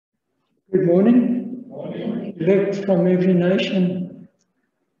Good morning. Elect from every nation.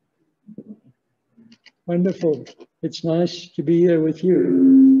 Wonderful. It's nice to be here with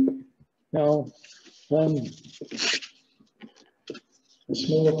you. Now, a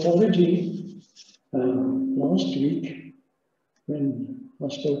small apology. Last week, when I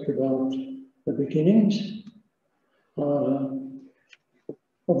spoke about the beginnings of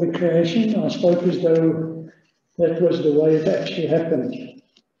the creation, I spoke as though that was the way it actually happened.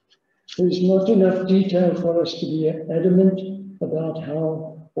 There's not enough detail for us to be adamant about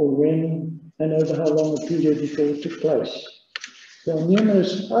how or when and over how long a period it all took place. There are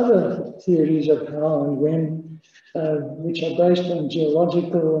numerous other theories of how and when, which are based on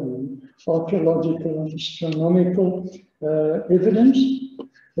geological and archaeological and astronomical evidence.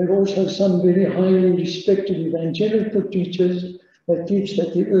 There are also some very highly respected evangelical teachers that teach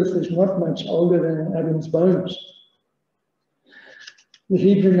that the earth is not much older than Adam's bones. The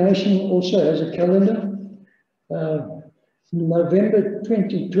Hebrew nation also has a calendar. November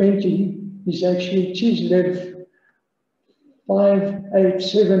 2020 is actually Chislev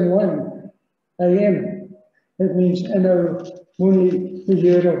 5871 AM. That means Anno Muni, the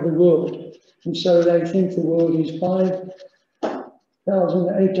year of the world. And so they think the world is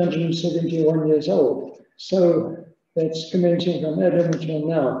 5,871 years old. So that's commencing from Adam until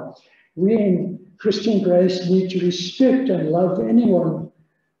now. We in Christian grace need to respect and love anyone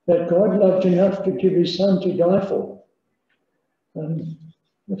that God loved enough to give his son to die for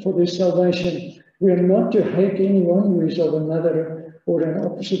their salvation. We are not to hate anyone who is of another or an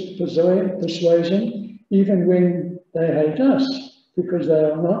opposite persuasion, even when they hate us, because they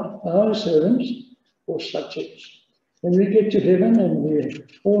are not our servants or subjects. When we get to heaven and we're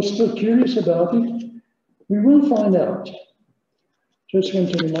all still curious about it, we will find out. Just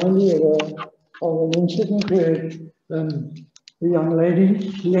want to remind you of an incident where the young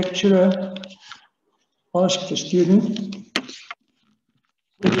lady lecturer asked the student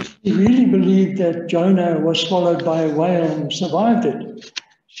if he really believed that Jonah was swallowed by a whale and survived it.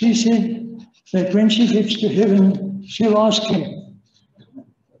 She said that when she gets to heaven, she'll ask him.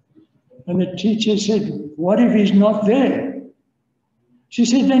 And the teacher said, "What if he's not there?" She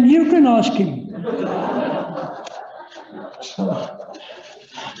said, "Then you can ask him."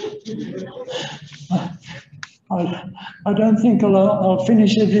 I don't think I'll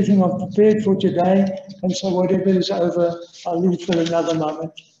finish everything I've prepared for today, and so whatever is over, I'll leave for another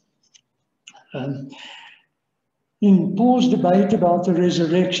moment. In Paul's debate about the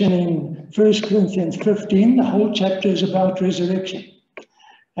resurrection in 1 Corinthians 15, the whole chapter is about resurrection.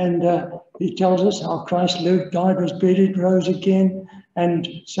 And he tells us how Christ lived, died, was buried, rose again, and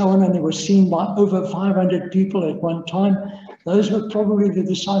so on, and he was seen by over 500 people at one time. Those were probably the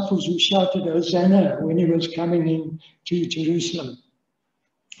disciples who shouted Hosanna when he was coming in to Jerusalem.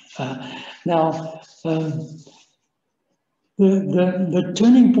 The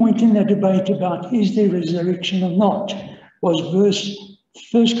turning point in the debate about is there resurrection or not was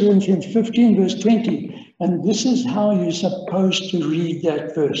 1 Corinthians 15, verse 20. And this is how you're supposed to read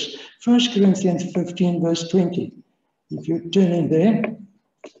that verse. 1 Corinthians 15, verse 20. If you turn in there.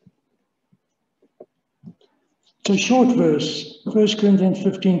 It's a short verse, 1 Corinthians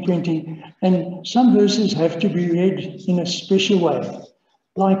 15, 20. And some verses have to be read in a special way.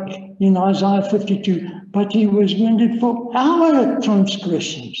 Like in Isaiah 52, but he was wounded for our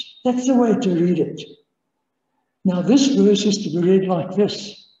transgressions. That's the way to read it. Now this verse is to be read like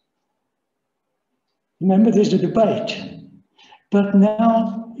this. Remember, there's a debate. But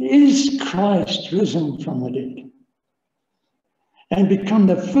now, is Christ risen from the dead and become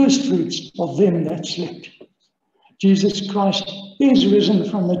the first fruits of them that slept? Jesus Christ is risen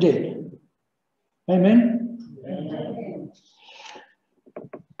from the dead. Amen? Amen.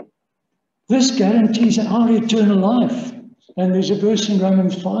 This guarantees our eternal life. And there's a verse in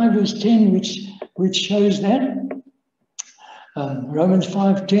Romans 5, verse 10, which shows that. Romans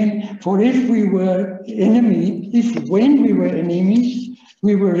 5:10, for when we were enemies,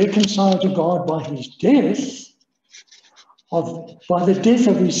 we were reconciled to God by his death, by the death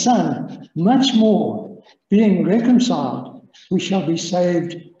of his son, much more, being reconciled, we shall be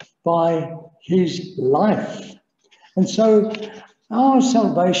saved by his life. And so our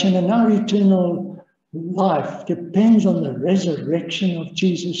salvation and our eternal life depends on the resurrection of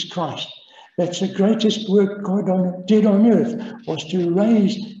Jesus Christ. That's the greatest work God did on earth, was to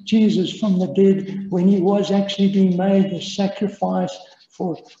raise Jesus from the dead when he was actually being made the sacrifice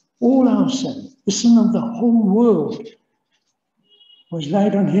for all our sin. The sin of the whole world was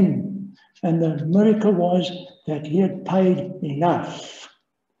laid on him. And the miracle was that he had paid enough,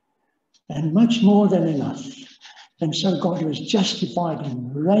 and much more than enough. And so God was justified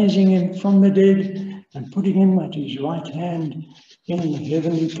in raising him from the dead and putting him at his right hand in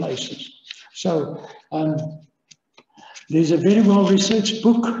heavenly places. So there's a very well-researched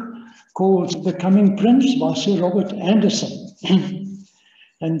book called The Coming Prince by Sir Robert Anderson.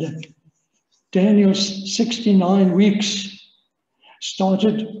 And Daniel's 69 weeks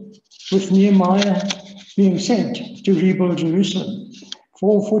started with Nehemiah being sent to rebuild Jerusalem,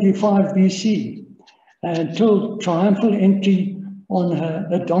 445 BC, until triumphal entry on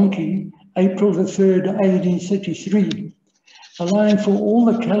a donkey, April the 3rd, AD 33, allowing for all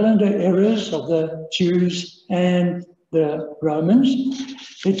the calendar errors of the Jews and the Romans.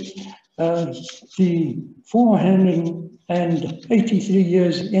 The 483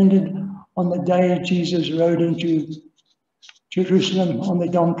 years ended on the day Jesus rode into Jerusalem on the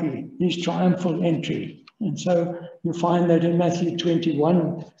donkey, his triumphal entry. And so you find that in Matthew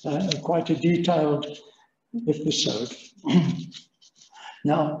 21, quite a detailed episode.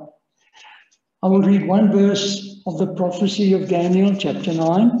 Now, I will read one verse of the prophecy of Daniel, chapter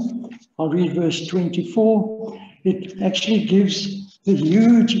 9. I'll read verse 24. It actually gives the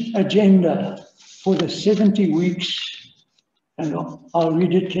huge agenda for the 70 weeks, and I'll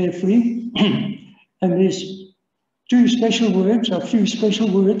read it carefully. And there's two special words, a few special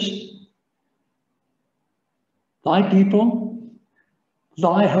words. Thy people,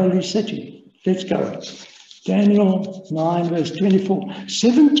 thy holy city. Let's go. Daniel 9, verse 24.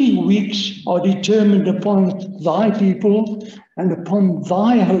 70 weeks are determined upon thy people and upon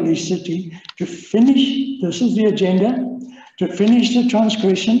thy holy city to finish, this is the agenda, to finish the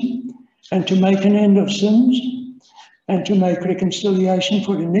transgression and to make an end of sins and to make reconciliation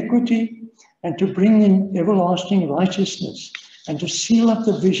for iniquity and to bring in everlasting righteousness and to seal up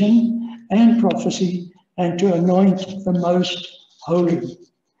the vision and prophecy and to anoint the most holy.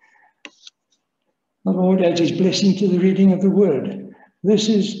 The Lord adds his blessing to the reading of the word. This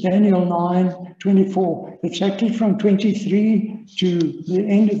is Daniel 9:24. It's actually from 23 to the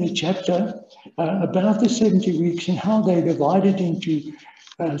end of the chapter about the 70 weeks and how they divided into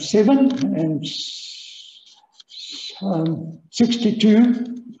 7 and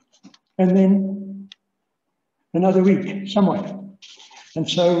 62, and then another week somewhat. And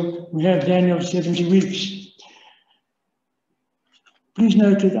so we have Daniel 70 weeks. Please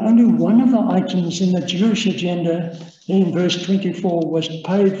note that only one of the items in the Jewish agenda in verse 24 was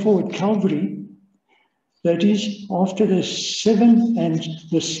paid for at Calvary. That is, after the 7 and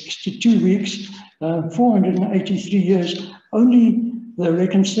the 62 weeks, 483 years, only the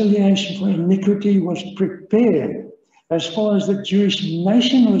reconciliation for iniquity was prepared. As far as the Jewish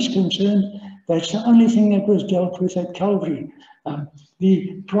nation was concerned, that's the only thing that was dealt with at Calvary.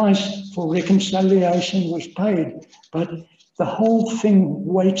 The price for reconciliation was paid, but the whole thing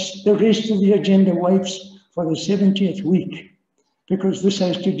waits, the rest of the agenda waits for the 70th week, because this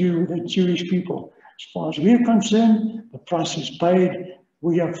has to do with the Jewish people. As far as we're concerned, the price is paid,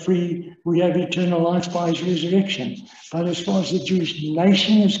 we are free, we have eternal life by his resurrection. But as far as the Jewish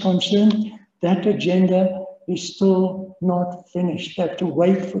nation is concerned, that agenda is still not finished. They have to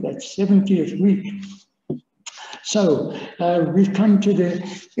wait for that 70th week. So we've come to the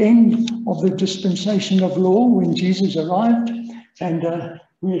end of the dispensation of law when Jesus arrived, and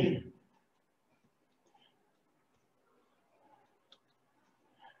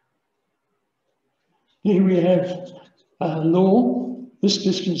here we have law, this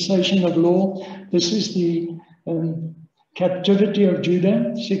dispensation of law. This is the captivity of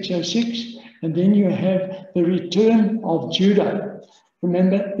Judah, 606, and then you have the return of Judah.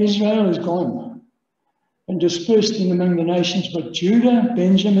 Remember, Israel is gone and dispersed in among the nations, but Judah,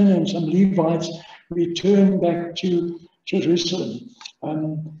 Benjamin, and some Levites returned back to Jerusalem.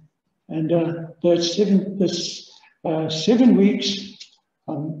 Those 7 weeks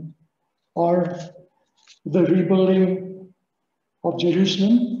are the rebuilding of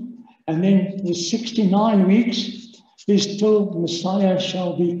Jerusalem, and then the 69 weeks is till Messiah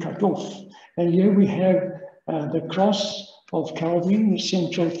shall be cut off. And here we have the cross of Calvary, the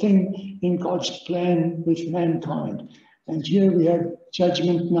central thing in God's plan with mankind. And here we have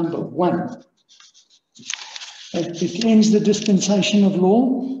judgment number 1. It ends the dispensation of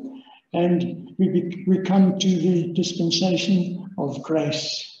law, and we come to the dispensation of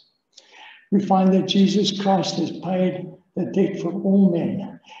grace. We find that Jesus Christ has paid the debt for all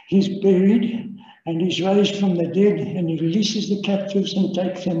men. He's buried and he's raised from the dead, and he releases the captives and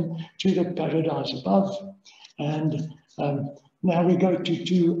takes them to the paradise above. And now we go to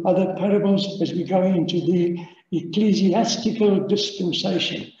 2 other parables as we go into the ecclesiastical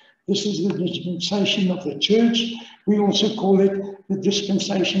dispensation. This is the dispensation of the church. We also call it the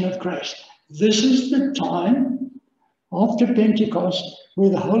dispensation of grace. This is the time after Pentecost, where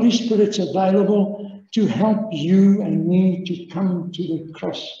the Holy Spirit's available to help you and me to come to the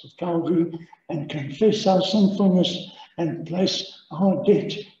cross of Calvary and confess our sinfulness and place our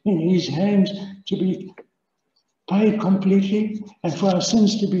debt in his hands to be paid completely, and for our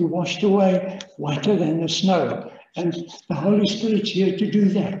sins to be washed away whiter than the snow. And the Holy Spirit's here to do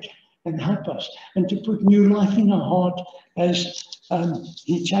that and help us and to put new life in our heart as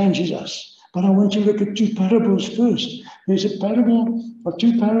he changes us. But I want to look at two parables first. There's a parable, or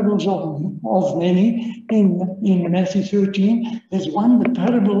two parables of many in Matthew 13. There's one, the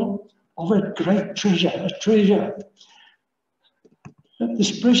parable of a great treasure, a treasure.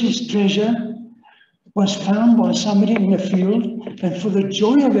 This precious treasure was found by somebody in a field, and for the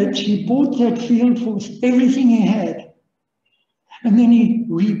joy of it, he bought that field for everything he had. And then he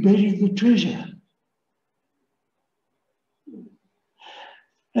reburied the treasure.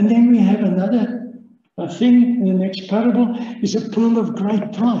 And then we have another thing in the next parable, is a pearl of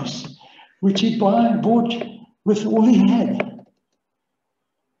great price, which he bought with all he had.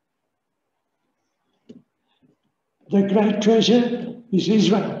 The great treasure is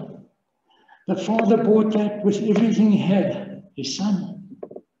Israel. The father bought that with everything he had, his son.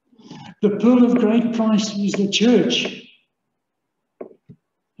 The pearl of great price is the church.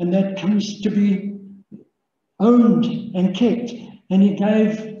 And that comes to be owned and kept. And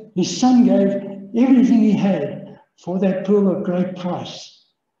his son gave everything he had for that pearl of great price.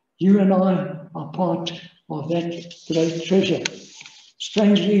 You and I are part of that great treasure.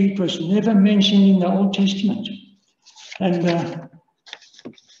 Strangely, it was never mentioned in the Old Testament. And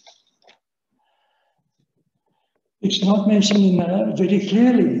it's not mentioned very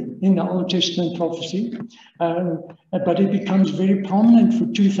clearly in the Old Testament prophecy, but it becomes very prominent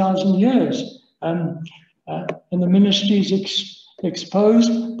for 2,000 years. And the ministry is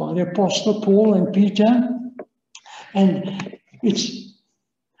exposed by the Apostle Paul and Peter. And it's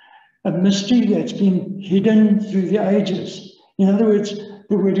a mystery that's been hidden through the ages. In other words,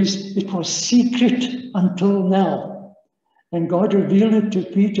 the word is, it was secret until now. And God revealed it to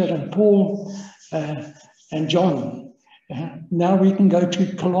Peter and Paul and John. Now we can go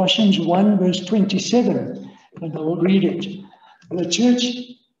to Colossians 1 verse 27, and I will read it. The church,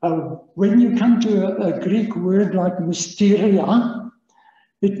 when you come to a Greek word like mysteria,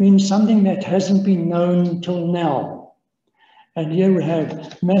 it means something that hasn't been known until now. And here we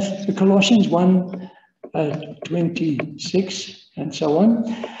have Colossians 1 26 and so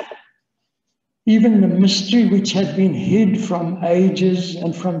on. Even the mystery which had been hid from ages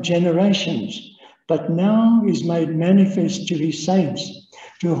and from generations, but now is made manifest to his saints,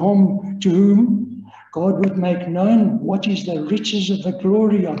 to whom God would make known what is the riches of the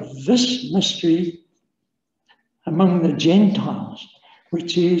glory of this mystery among the Gentiles,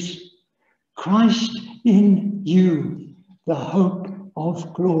 which is Christ in you, the hope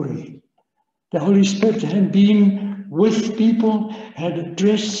of glory. The Holy Spirit had been with people, had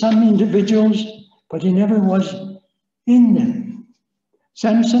addressed some individuals, but he never was in them.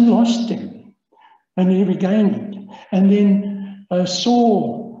 Samson lost him, and he regained it. And then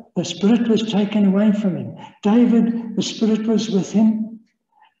Saul, the Spirit was taken away from him. David, the Spirit was with him,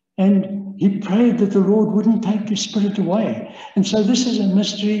 and he prayed that the Lord wouldn't take his Spirit away. And so this is a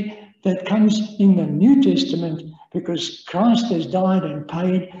mystery that comes in the New Testament, because Christ has died and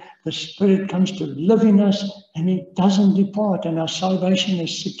paid. The Spirit comes to live in us, and he doesn't depart, and our salvation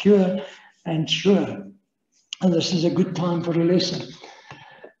is secure and sure. And this is a good time for a lesson.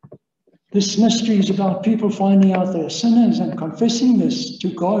 This mystery is about people finding out they're sinners and confessing this to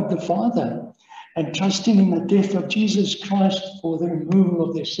God the Father and trusting in the death of Jesus Christ for the removal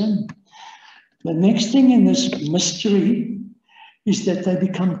of their sin. The next thing in this mystery is that they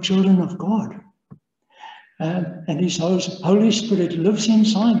become children of God. And his Holy Spirit lives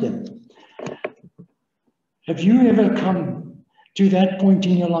inside them. Have you ever come to that point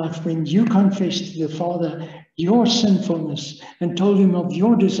in your life when you confessed to the Father your sinfulness and told him of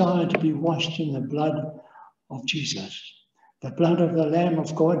your desire to be washed in the blood of Jesus, the blood of the Lamb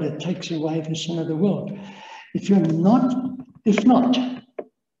of God that takes away the sin of the world? If not,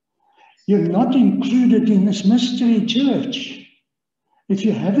 you're not included in this mystery, church. If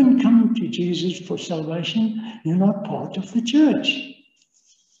you haven't come to Jesus for salvation, you're not part of the church.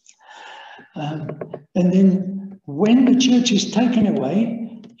 And then when the church is taken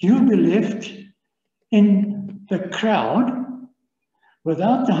away, you'll be left in the crowd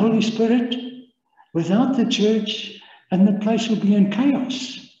without the Holy Spirit, without the church, and the place will be in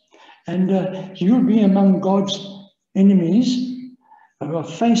chaos. And you'll be among God's enemies who are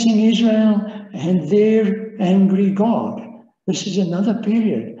facing Israel and their angry God. This is another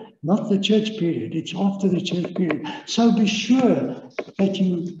period not the church period. It's after the church period. So be sure that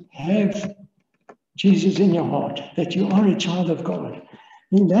you have Jesus in your heart, that you are a child of God.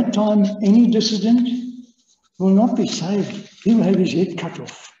 In that time, any dissident will not be saved. He will have his head cut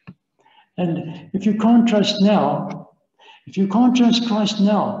off. And if you can't trust now, if you can't trust Christ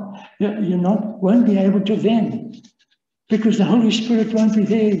now, won't be able to then, because the Holy Spirit won't be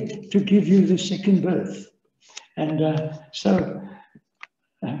there to give you the second birth. And so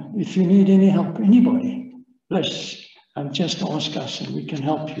if you need any help, anybody, please just ask us and we can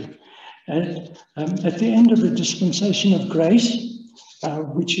help you. And at the end of the dispensation of grace,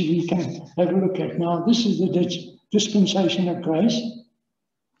 which we can have a look at now, this is the dispensation of grace.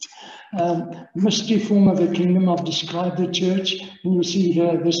 Mystery form of the kingdom. I've described the church, and you see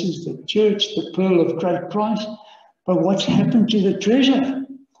here, this is the church, the pearl of great price. But what's happened to the treasure?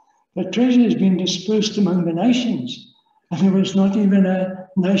 The treasure has been dispersed among the nations, and there was not even a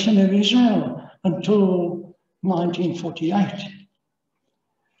nation of Israel until 1948.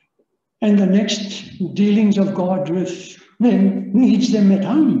 And the next dealings of God with them needs them at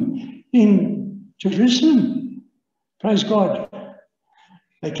home in Jerusalem. Praise God.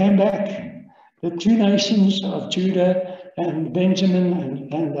 They came back, the two nations of Judah and Benjamin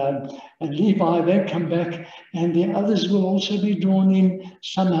and Levi, they come back, and the others will also be drawn in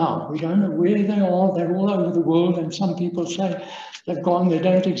somehow. We don't know where they are. They're all over the world, and some people say they've gone, they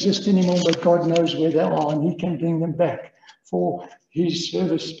don't exist anymore, but God knows where they are, and he can bring them back for his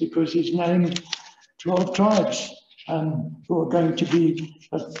service, because he's named 12 tribes who are going to be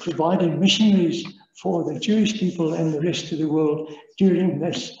providing missionaries for the Jewish people and the rest of the world during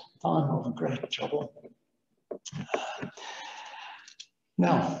this time of great trouble.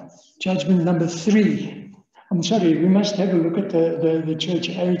 Now, judgment number 3. I'm sorry, we must have a look at the church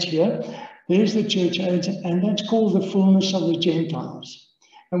age here. There's the church age, and that's called the fullness of the Gentiles.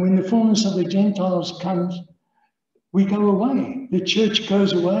 And when the fullness of the Gentiles comes, we go away. The church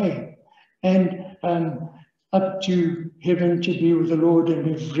goes away and up to heaven to be with the Lord. And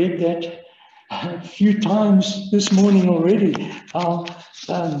we've read that a few times this morning already, how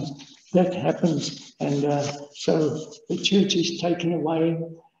that happens. And so the church is taken away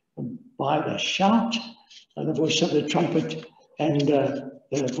by the shout, the voice of the trumpet, and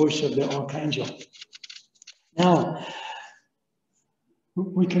the voice of the archangel. Now,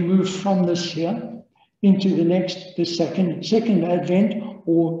 we can move from this here into the second advent,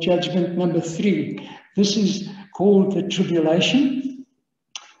 or judgment number 3. This is called the tribulation.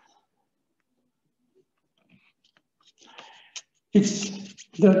 It's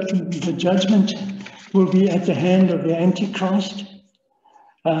the judgment will be at the hand of the Antichrist,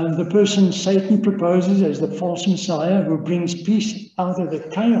 the person Satan proposes as the false Messiah who brings peace out of the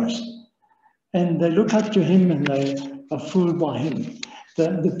chaos. And they look up to him and they are fooled by him.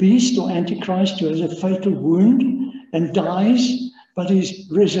 The beast or Antichrist, who has a fatal wound and dies, but is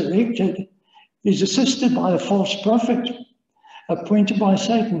resurrected, is assisted by a false prophet appointed by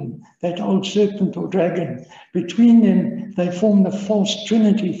Satan, that old serpent or dragon. Between them, they form the false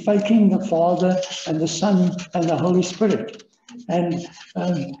trinity, faking the Father and the Son and the Holy Spirit. And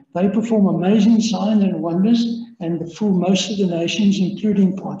they perform amazing signs and wonders and fool most of the nations,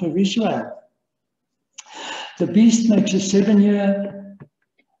 including part of Israel. The beast makes a 7-year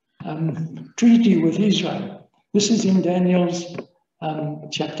treaty with Israel. This is in Daniel's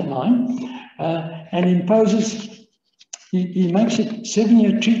chapter 9, and imposes. He makes a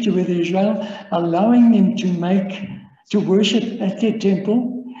 7-year treaty with Israel, allowing them to worship at their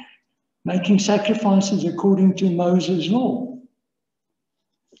temple, making sacrifices according to Moses' law.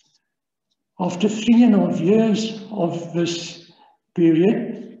 After 3.5 years of this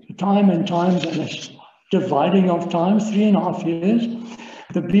period, time and times and a dividing of time, 3.5 years,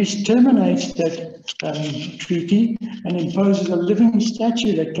 the beast terminates that treaty and imposes a living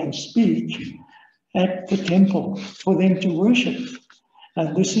statue that can speak at the temple for them to worship.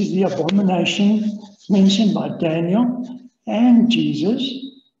 And this is the abomination mentioned by Daniel and Jesus.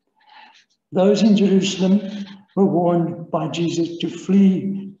 Those in Jerusalem were warned by Jesus to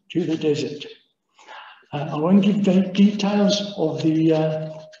flee to the desert. I won't give the details of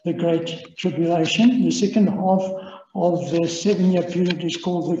the Great Tribulation. The second half of the 7-year period is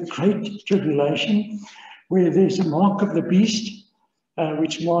called the Great Tribulation, where there's a mark of the beast,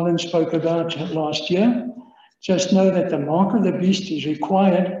 which Marlon spoke about last year. Just know that the mark of the beast is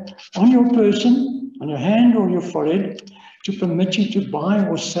required on your person, on your hand or your forehead, to permit you to buy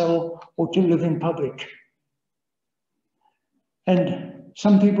or sell or to live in public. And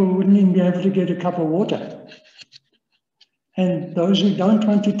some people wouldn't even be able to get a cup of water. And those who don't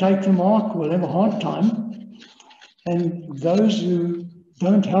want to take the mark will have a hard time. And those who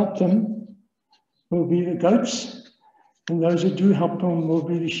don't help them will be the goats, and those who do help them will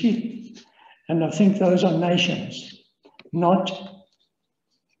be the sheep. And I think those are nations, not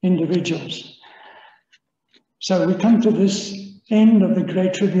individuals. So we come to this end of the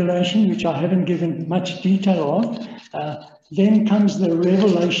Great Tribulation, which I haven't given much detail of. Then comes the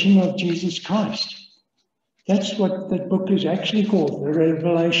revelation of Jesus Christ. That's what the book is actually called, the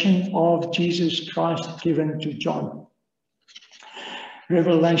revelation of Jesus Christ given to John.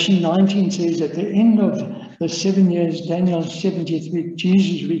 Revelation 19 says, at the end of the 7 years, Daniel's 70th week,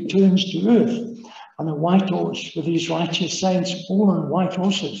 Jesus returns to earth on a white horse with his righteous saints, all on white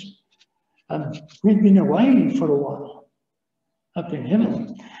horses. We've been away for a while, up in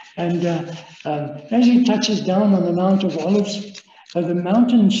heaven. And as he touches down on the Mount of Olives, the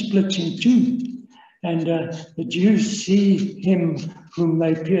mountain splits in two. And the Jews see him whom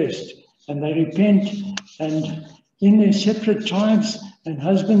they pierced, and they repent, and in their separate tribes and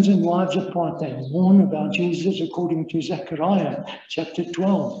husbands and wives apart, they mourn about Jesus according to Zechariah chapter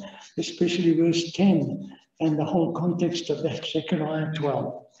 12, especially verse 10, and the whole context of that, Zechariah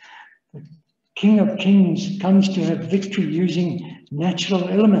 12. The King of Kings comes to have victory using natural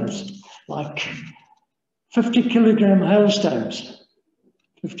elements, like 50-kilogram hailstones,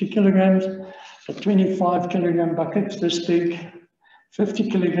 50 kilograms, a 25-kilogram bucket this big, 50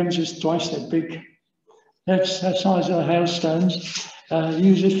 kilograms is twice that big. That's the size of the hailstones.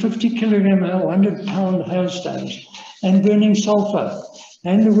 Uses 50-kilogram, 100-pound hailstones, and burning sulfur,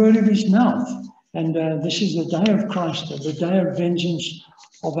 and the word of his mouth. And this is the day of Christ, the day of vengeance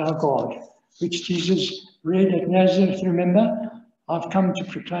of our God, which Jesus read at Nazareth. Remember, I've come to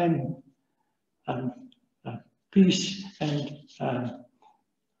proclaim peace and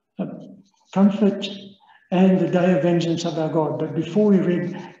comfort, and the day of vengeance of our God. But before we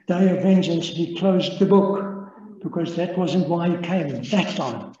read day of vengeance, he closed the book, because that wasn't why he came that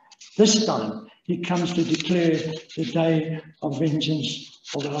time. This time, he comes to declare the day of vengeance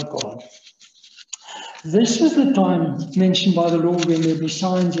of our God. This is the time mentioned by the Lord when there be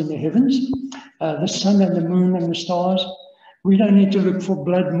signs in the heavens, the sun and the moon and the stars. We don't need to look for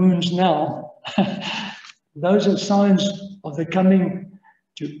blood moons now. Those are signs of the coming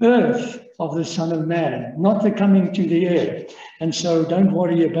to earth of the Son of Man, not the coming to the air. And so don't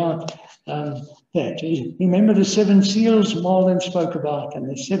worry about that. Remember the 7 seals Marlon spoke about, and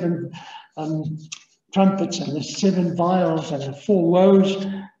the 7 trumpets, and the 7 vials, and the 4 woes.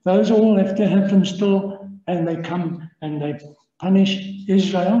 Those all have to happen still, and they come and they punish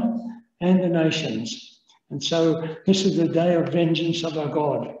Israel and the nations. And so this is the day of vengeance of our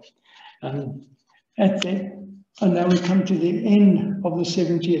God. And now we come to the end of the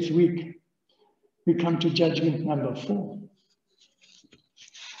 70th week. We come to judgment number 4.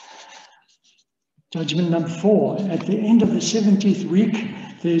 Judgment number 4. At the end of the 70th week,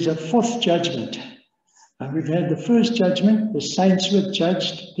 there's a 4th judgment. We've had the first judgment. The saints were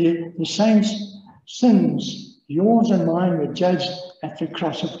judged. The saints' sins, yours and mine, were judged at the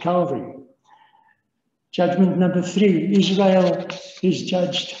cross of Calvary. Judgment number 3. Israel is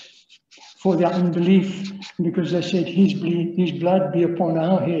judged for their unbelief, because they said, his blood be upon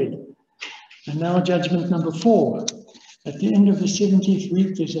our head. And now judgment number 4. At the end of the 70th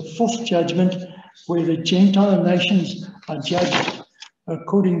week, there's a 4th judgment where the Gentile nations are judged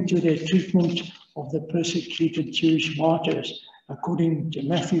according to their treatment of the persecuted Jewish martyrs, according to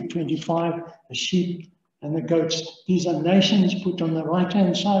Matthew 25, the sheep and the goats. These are nations put on the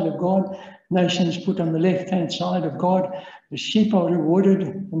right-hand side of God, nations put on the left-hand side of God. The sheep are rewarded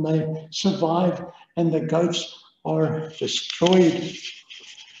and they survive, and the goats are destroyed.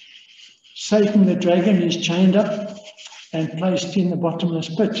 Satan the dragon is chained up and placed in the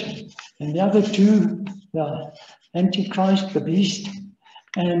bottomless pit. And the other 2, the Antichrist, the beast,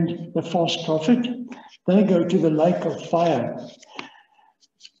 and the false prophet, they go to the lake of fire.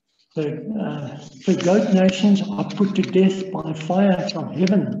 The goat nations are put to death by fire from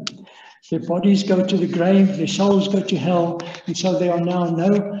heaven. Their bodies go to the grave, their souls go to hell, and so there are now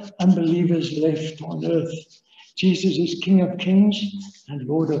no unbelievers left on earth. Jesus is King of Kings and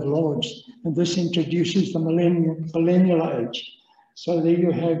Lord of Lords, and this introduces the millennial age. So there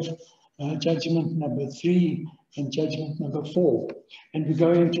you have judgment number 3 and judgment number 4. And we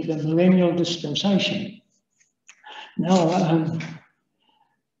go into the millennial dispensation. Now,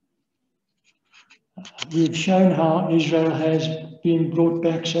 we've shown how Israel has been brought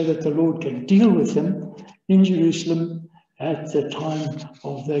back so that the Lord can deal with them in Jerusalem at the time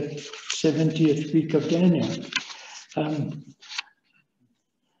of the 70th week of Daniel.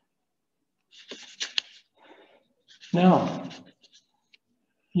 Now,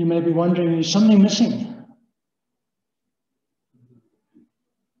 you may be wondering, is something missing?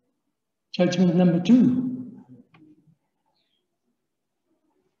 Judgment number 2.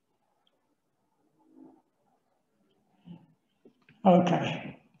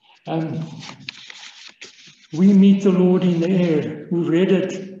 Okay. We meet the Lord in the air. We read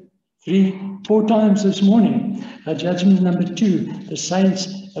it 3-4 times this morning. Judgment number 2. The saints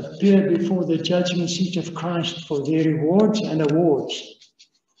appear before the judgment seat of Christ for their rewards and awards.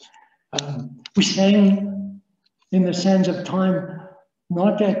 We sang in the sands of time,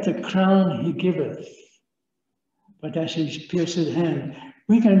 not at the crown he giveth, but as his pierced hand.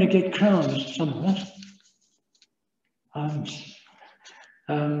 We're going to get crowns, some of us.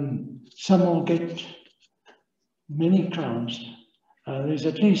 Some will get many crowns. There's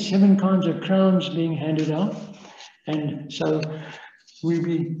at least 7 kinds of crowns being handed out. And so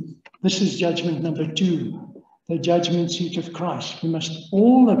this is judgment number 2. The judgment seat of Christ. We must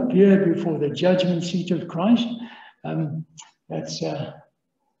all appear before the judgment seat of Christ. That's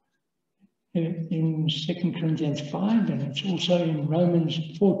in 2 Corinthians 5, and it's also in Romans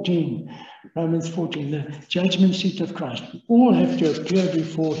 14. Romans 14, the judgment seat of Christ. We all have to appear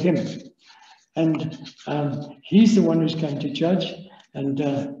before him. And he's the one who's going to judge. And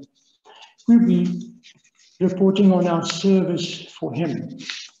we'll be reporting on our service for him.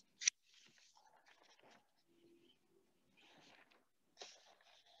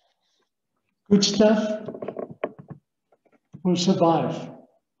 Good stuff will survive.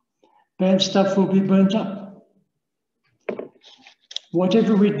 Bad stuff will be burnt up.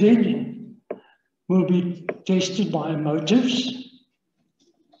 Whatever we did will be tested by motives.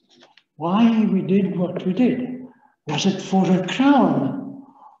 Why we did what we did. Was it for a crown?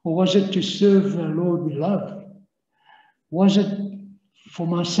 Or was it to serve the Lord we love? Was it for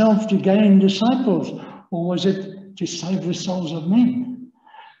myself to gain disciples? Or was it to save the souls of men?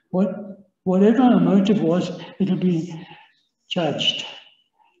 Whatever our motive was, it'll be judged.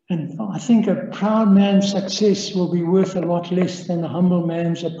 And I think a proud man's success will be worth a lot less than a humble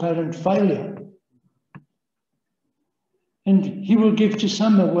man's apparent failure. And he will give to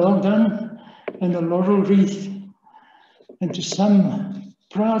some a well done and a laurel wreath. And to some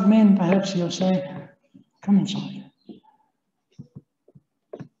proud men, perhaps he'll say, come inside.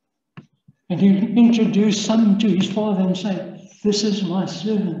 And he'll introduce some to his father and say, this is my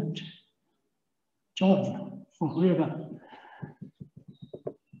servant, John, or whoever.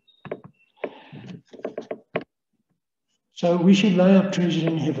 So we should lay up treasure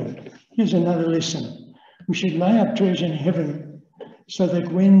in heaven. Here's another lesson. We should lay up treasure in heaven so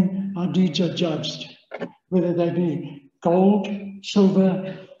that when our deeds are judged, whether they be gold,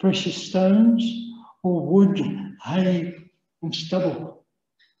 silver, precious stones, or wood, hay, and stubble,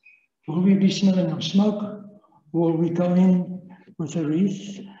 will we be smelling of smoke? Will we go in with a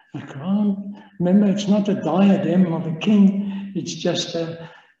wreath, a crown? Remember, it's not a diadem of a king, it's just a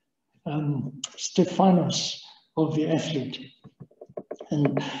Stephanos of the athlete.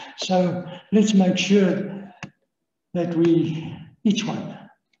 And so let's make sure that each one,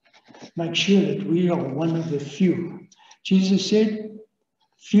 make sure that we are one of the few. Jesus said,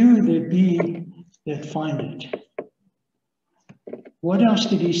 few there be that find it. What else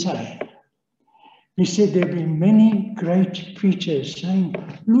did he say? He said there be many great preachers saying,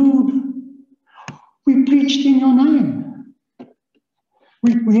 Lord, we preached in your name.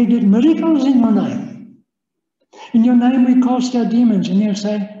 We did miracles in your name. In your name we cast out demons. And he'll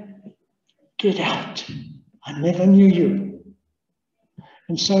say, get out. I never knew you.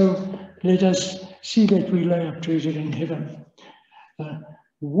 And so let us see that we lay up treasure in heaven.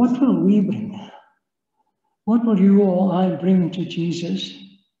 What will we bring? What will you or I bring to Jesus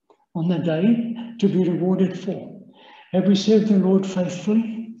on the day to be rewarded for? Have we served the Lord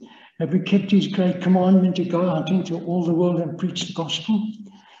faithfully? Have we kept his great commandment to go out into all the world and preach the gospel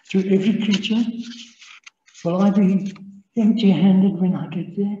to every creature? Will I be empty-handed when I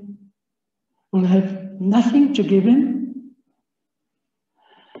get there? Will I have nothing to give him?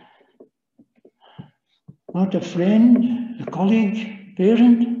 Not a friend, a colleague,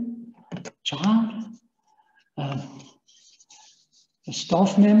 parent, child, a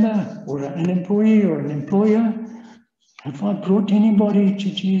staff member, or an employee or an employer? Have I brought anybody to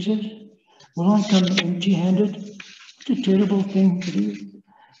Jesus? Will I come empty-handed? What a terrible thing to do,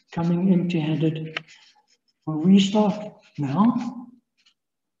 coming empty-handed. Will we start now?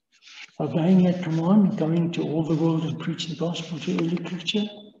 Obeying that command, going to all the world and preach the gospel to every creature?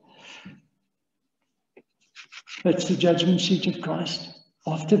 That's the judgment seat of Christ.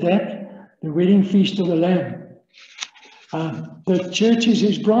 After that, the wedding feast of the Lamb. The church is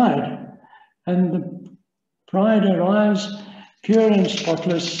his bride, and the bride arrives pure and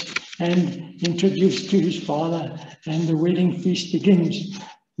spotless and introduced to his father, and the wedding feast begins.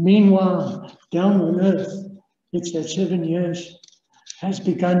 Meanwhile, down on earth, it's that 7 years has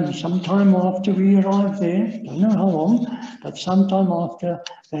begun sometime after we arrived there. Don't know how long, but sometime after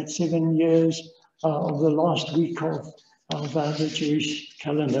that 7 years of the last week of the Jewish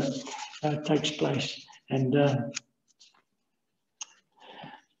calendar takes place. And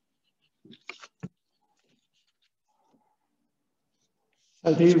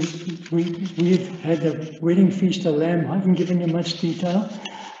so there we've had a wedding feast of lamb. I haven't given you much detail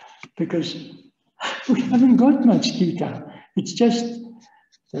because we haven't got much detail. It's just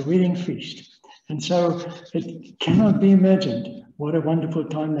the wedding feast. And so it cannot be imagined what a wonderful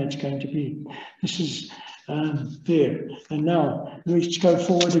time that's going to be. This is there. And now let's go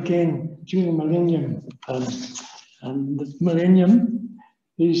forward again to the millennium. The millennium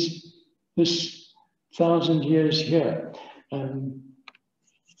is this 1,000 years here.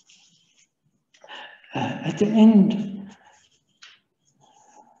 At the end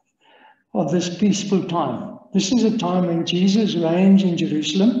of this peaceful time, this is a time when Jesus reigns in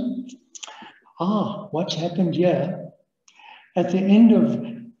Jerusalem. What's happened here? At the end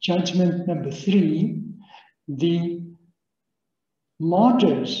of judgment number 3, the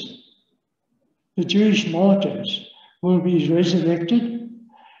martyrs, the Jewish martyrs, will be resurrected,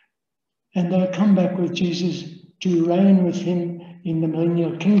 and they'll come back with Jesus to reign with him in the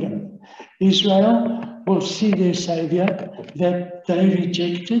millennial kingdom. Israel will see their Savior that they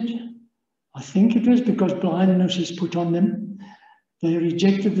rejected. I think it was because blindness is put on them. They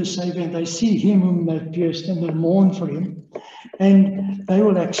rejected the Savior, and they see him whom they pierced, and they mourn for him. And they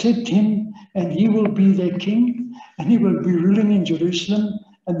will accept him, and he will be their king, and he will be ruling in Jerusalem,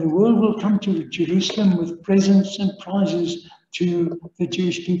 and the world will come to Jerusalem with presents and prizes to the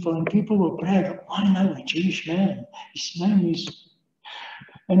Jewish people, and people will brag, I know a Jewish man, his name is...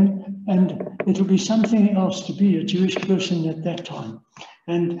 And it'll be something else to be a Jewish person at that time,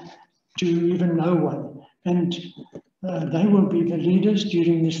 and to even know one. And they will be the leaders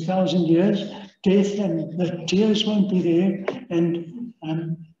during this 1,000 years. Death and the tears won't be there, and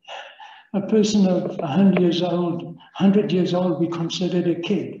a person of 100 years old will be considered a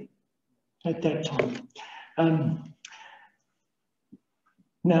kid at that time.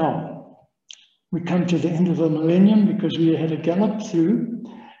 Now, we come to the end of the millennium because we had a gallop through.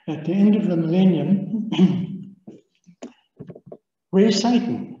 At the end of the millennium, where's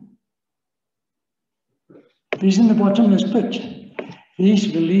Satan? He's in the bottomless pit. He's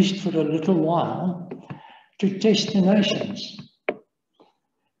released for a little while to test the nations.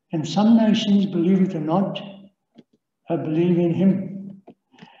 And some nations, believe it or not, believe in him.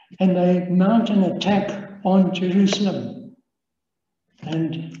 And they mount an attack on Jerusalem.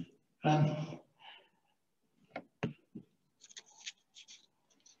 And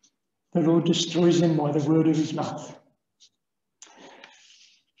the Lord destroys them by the word of his mouth.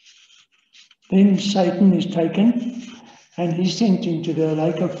 Then Satan is taken and he's sent into the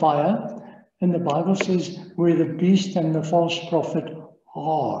lake of fire. And the Bible says where the beast and the false prophet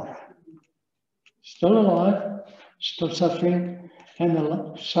are. Still alive, still suffering, and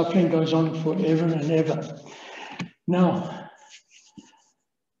the suffering goes on forever and ever. Now,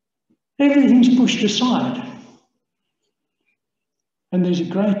 everything's pushed aside. And there's a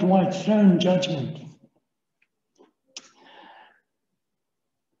great white throne judgment.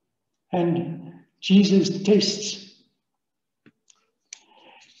 And Jesus tests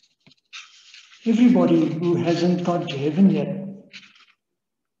everybody who hasn't got to heaven yet.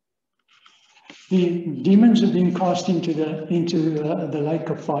 The demons have been cast into the lake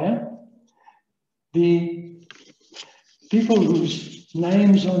of fire. The people whose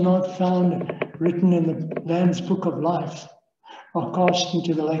names are not found written in the Lamb's Book of Life are cast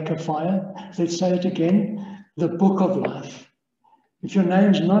into the lake of fire. Let's say it again, the book of life. If your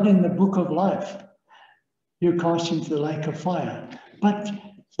name's not in the book of life, you're cast into the lake of fire. But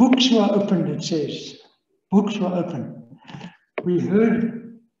books were opened, it says. Books were opened. We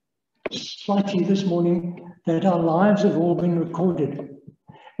heard slightly this morning that our lives have all been recorded.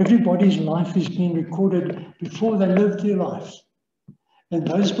 Everybody's life is being recorded before they live their life. And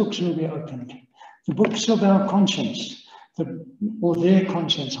those books will be opened. The books of our conscience. Or their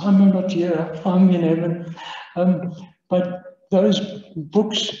conscience. I'm not here, I'm in heaven. But those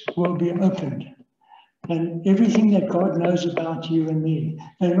books will be opened. And everything that God knows about you and me,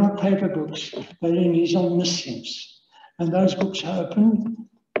 they're not paper books, they're in his omniscience. And those books are opened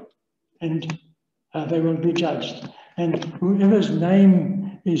and they will be judged. And whoever's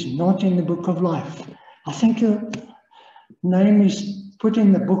name is not in the book of life, I think your name is put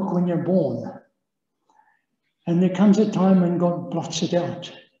in the book when you're born. And there comes a time when God blots it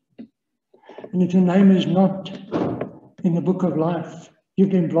out. And if your name is not in the book of life, You've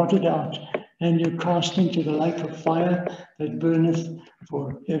been blotted out, and you're cast into the lake of fire that burneth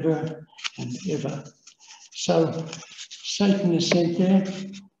forever and ever. So Satan is sent there,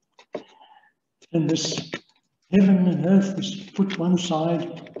 and this heaven and earth is put one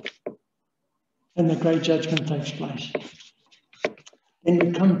side, and the great judgment takes place. Then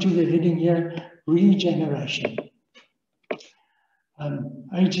we come to the heading here, regeneration.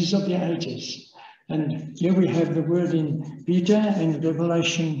 Ages of the ages. And here we have the word in Peter and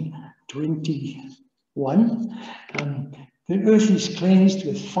Revelation 21. The earth is cleansed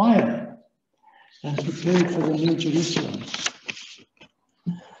with fire and prepared for the New Jerusalem.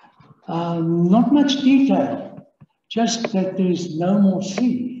 Not much detail, just that there's no more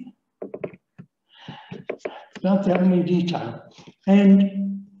sea. Not the only detail.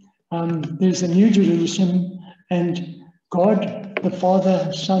 And there's a New Jerusalem, and God, the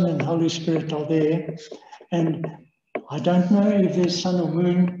Father, Son, and Holy Spirit are there. And I don't know if there's sun or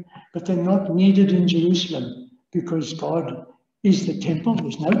moon, but they're not needed in Jerusalem because God is the temple.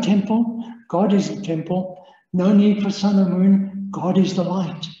 There's no temple. God is the temple. No need for sun or moon. God is the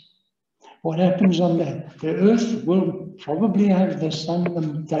light. What happens on the earth will probably have the sun,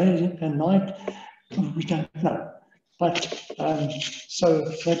 the day and night. We don't know. But so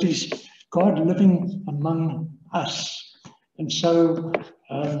that is God living among us. And so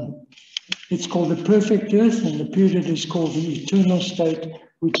it's called the perfect earth, and the period is called the eternal state,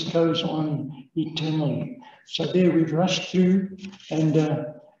 which goes on eternally. So there we've rushed through, and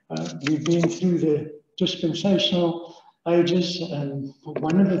we've been through the dispensational ages. And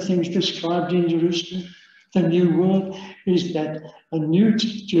one of the things described in Jerusalem, the new world, is that a new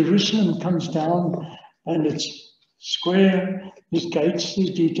Jerusalem comes down, and it's square, there's gates, there's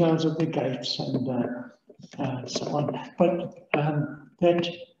details of the gates, and so on. But that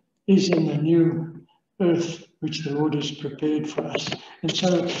is in the new earth which the Lord has prepared for us. And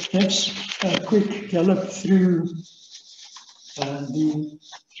so that's a quick gallop through the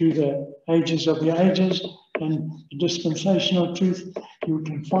ages of the ages and the dispensational truth. You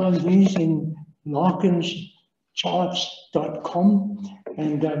can find these in larkinscharts.com,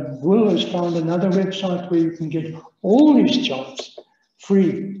 and Will has found another website where you can get all these charts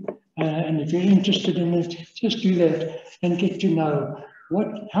free. And if you're interested in it, just do that and get to know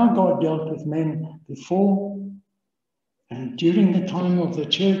how God dealt with men before and during the time of the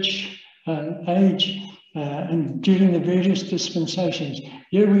church age and during the various dispensations.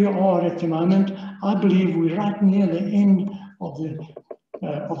 Here we are at the moment. I believe we're right near the end of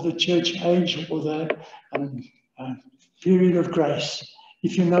the church age, or the period of grace.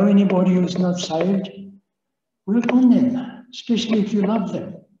 If you know anybody who's not saved, work on them, especially if you love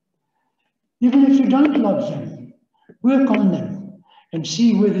them. Even if you don't love them, work on them and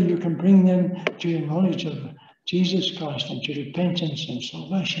see whether you can bring them to a knowledge of Jesus Christ and to repentance and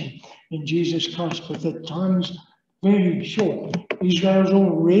salvation in Jesus Christ. But the time's very short. Israel's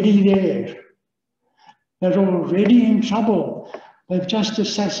already there. They're already in trouble. They've just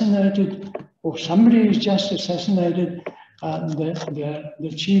assassinated, or somebody has just assassinated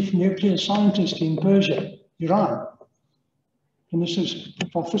the chief nuclear scientist in Persia, Iran. And this is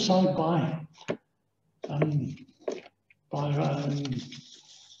prophesied by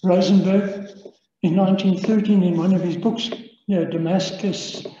Rosenberg in 1913 in one of his books,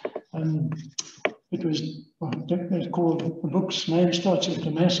 Damascus. It was called, the book's name starts with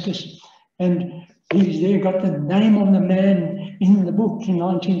Damascus. And he's there got the name of the man in the book in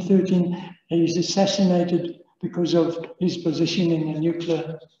 1913. And he's assassinated because of his position in the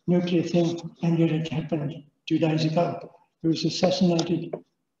nuclear thing. And yet it happened 2 days ago. He was assassinated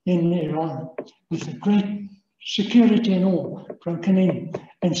in Iran with a great security and all broken in.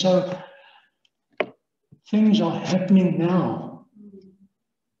 And so things are happening now.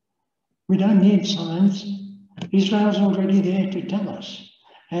 We don't need science. Israel's already there to tell us.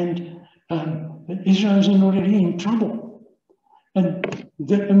 And Israel's already in trouble. And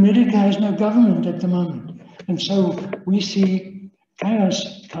America has no government at the moment. And so we see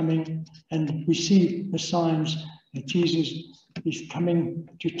chaos coming, and we see the signs that Jesus is coming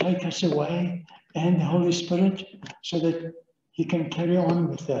to take us away, and the Holy Spirit, so that he can carry on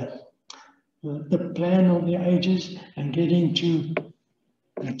with the plan of the ages and get into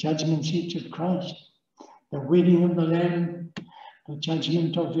the judgment seat of Christ, the wedding of the Lamb, the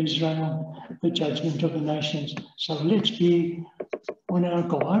judgment of Israel, the judgment of the nations. So let's be on our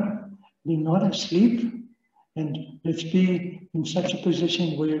guard, be not asleep, and let's be in such a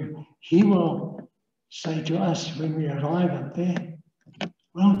position where he will say to us when we arrive up there,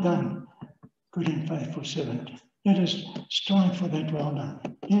 well done, good and faithful servant. Let us strive for that well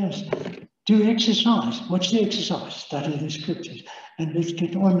done. Yes, do exercise. What's the exercise? Study the scriptures. and let's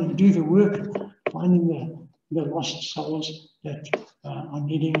get on and do the work, finding the lost souls that are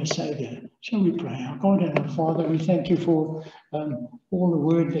needing a Saviour. Shall we pray? Our God and our Father, we thank you for all the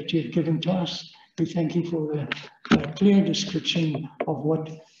word that you've given to us. We thank you for the clear description of what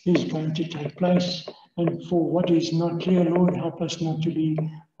is going to take place, and for what is not clear, Lord, help us not to be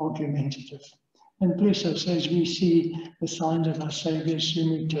argumentative. And bless us as we see the signs of our Saviour's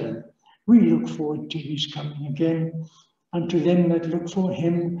soon return. We look forward to his coming again. Unto them that look for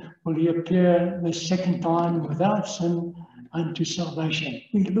him will he appear the second time without sin unto salvation.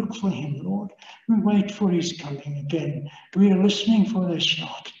 We look for him, Lord. We wait for his coming again. We are listening for the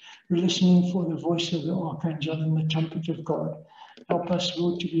shout. We're listening for the voice of the archangel and the trumpet of God. Help us,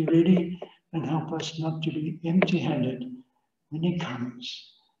 Lord, to be ready, and help us not to be empty-handed when he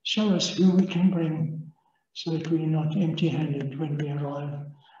comes. Show us who we can bring, so that we are not empty-handed when we arrive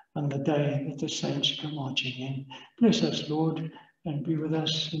on the day that the saints come marching in. Bless us, Lord, and be with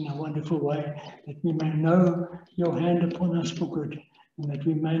us in a wonderful way, that we may know your hand upon us for good, and that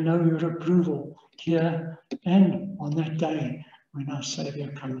we may know your approval here and on that day when our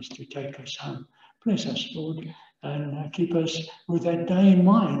Saviour comes to take us home. Bless us, Lord, and keep us with that day in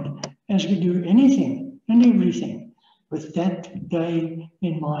mind as we do anything and everything. With that day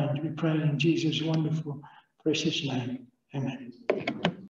in mind, we pray in Jesus' wonderful, precious name. Amen.